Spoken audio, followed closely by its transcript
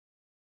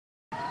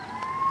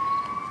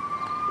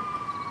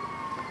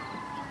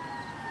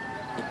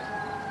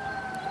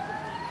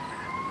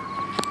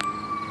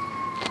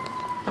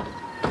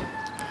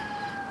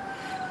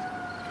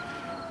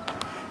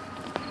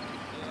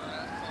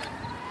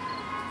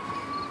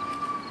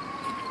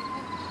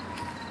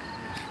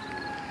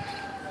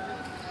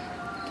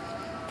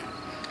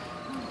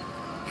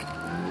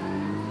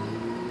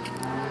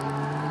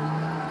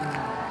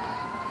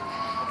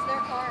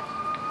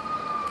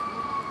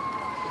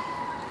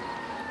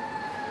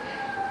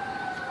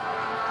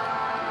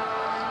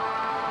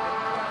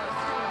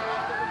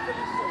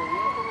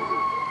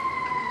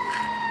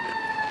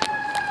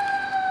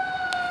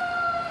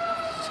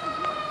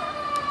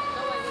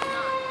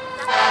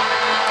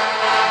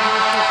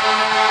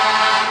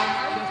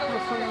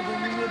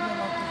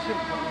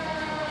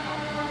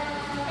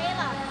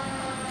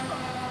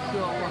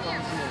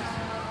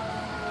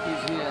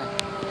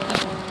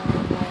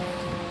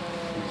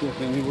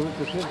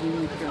You're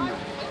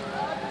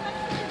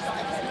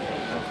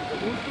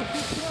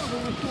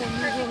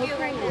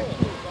pregnant.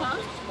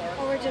 Huh?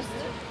 Or we're just...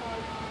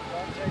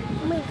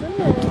 Oh my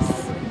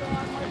goodness.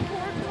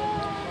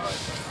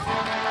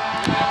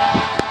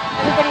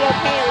 Everybody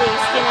okay at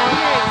least, you know?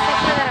 Except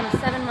for that I'm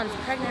 7 months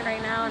pregnant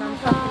right now and I'm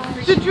fucking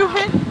freaking Did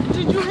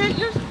you hit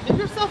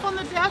yourself on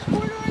the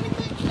dashboard or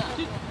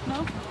anything?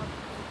 No?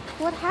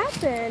 What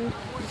happened?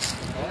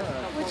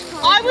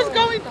 I was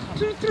going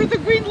through the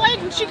green light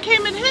and she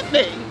came and hit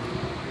me.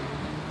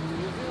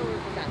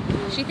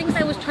 She thinks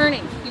I was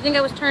turning. You think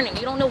I was turning.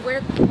 You don't know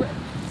where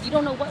you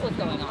don't know what was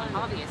going on,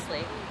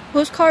 obviously.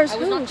 Whose car is I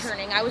was whose? not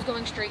turning. I was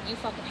going straight. You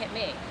fucking hit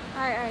me.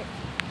 Alright.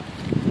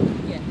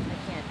 Yeah, I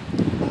can't.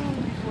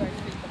 Before I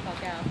freak the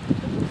fuck out.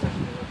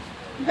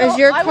 Is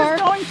your car? I was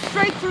going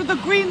straight through the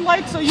green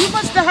light, so you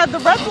must have had the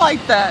red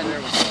light then.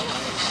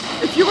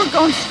 If you were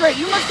going straight,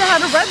 you must have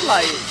had a red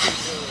light.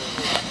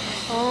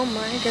 Oh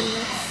my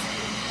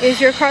goodness. Is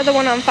your car the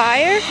one on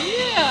fire?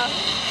 Yeah.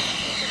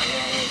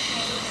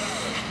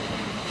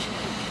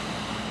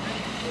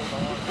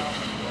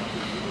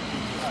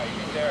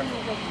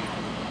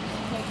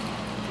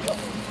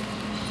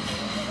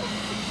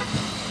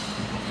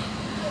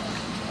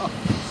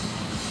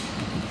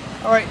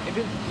 All right,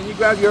 can you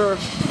grab your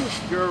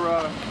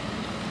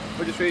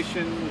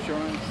registration,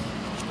 insurance?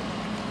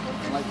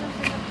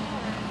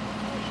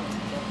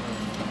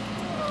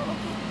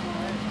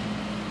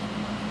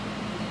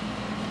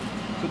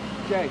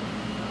 Jay.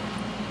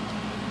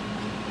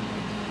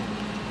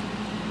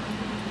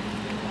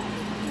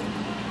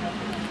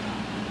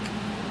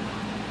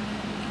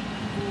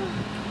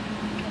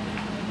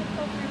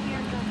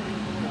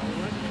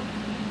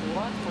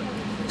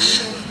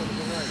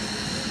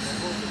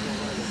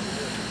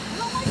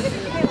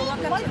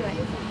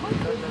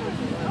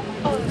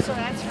 Oh, so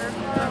that's her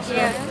car?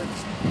 Yeah.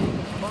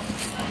 I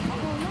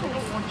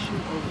don't want you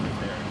over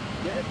there.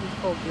 Yeah, it's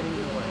called getting in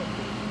the way.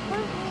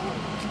 What?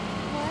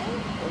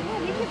 Yeah,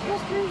 we could go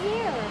through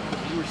here.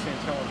 You were saying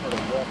telling her to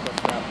walk up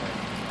that way.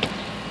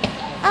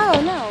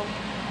 Oh, no.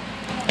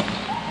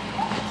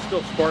 It's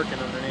still sparking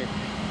underneath.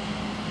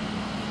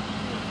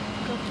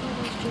 Go to one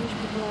of those Jewish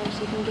people out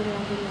so you can get it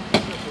on video.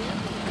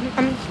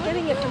 I'm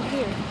getting it from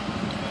here.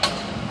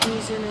 Can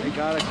you zoom in? They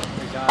gotta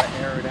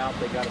air it out.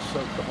 They gotta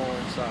soak the whole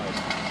inside.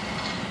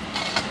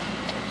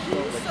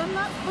 Send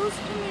that post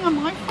to me on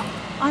my phone.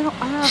 I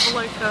have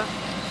like a...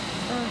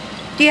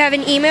 Do you have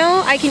an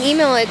email? I can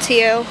email it to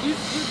you. You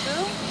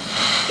do?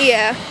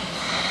 Yeah.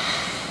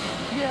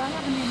 Yeah, I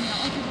have an email.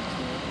 I'll give it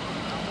to you.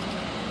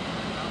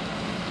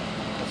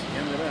 That's the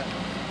end of that.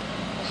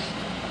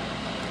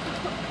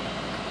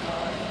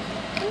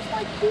 Where's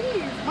my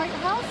keys? My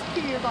house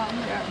key is on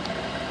there.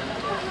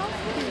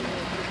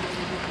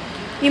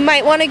 You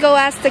might want to go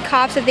ask the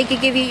cops if they could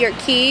give you your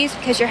keys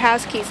because your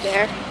house key's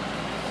there.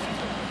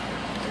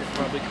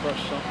 Probably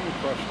crushed something. We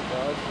crushed the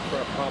valve.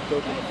 Popped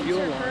open the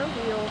fuel line. Her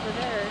wheel over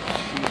there.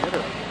 She hit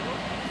her.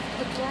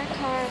 The black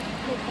car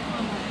hit the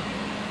Hummer.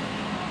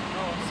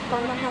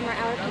 Spun the Hummer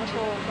out of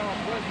control.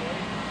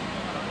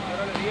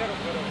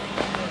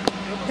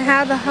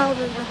 How the hell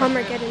did the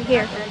Hummer get in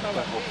here?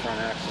 That whole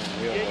front axle and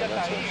wheel,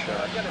 that's all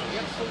shot.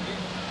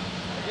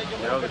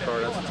 The other car,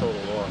 that's a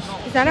total loss.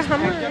 Is that a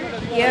Hummer?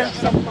 Yeah.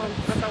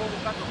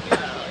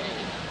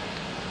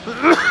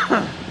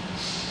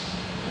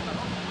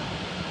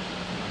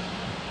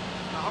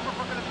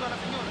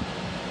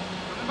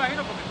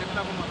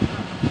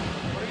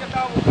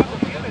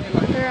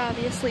 They're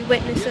obviously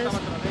witnesses.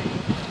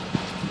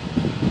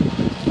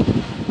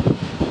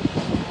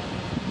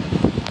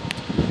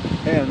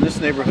 Hey, in this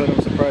neighborhood,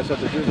 I'm surprised that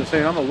the Jews are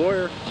saying, I'm a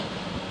lawyer.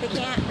 They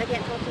can't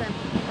talk to them.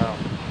 Oh.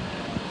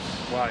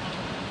 Why?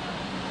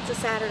 It's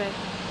a Saturday.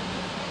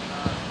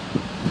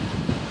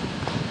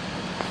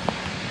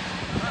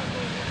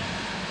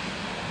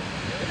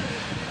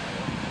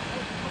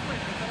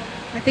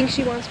 I think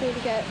she wants me to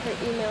get her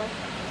email.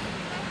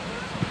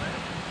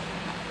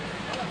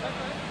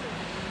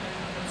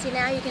 See,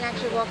 now you can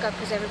actually walk up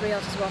because everybody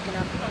else is walking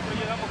up.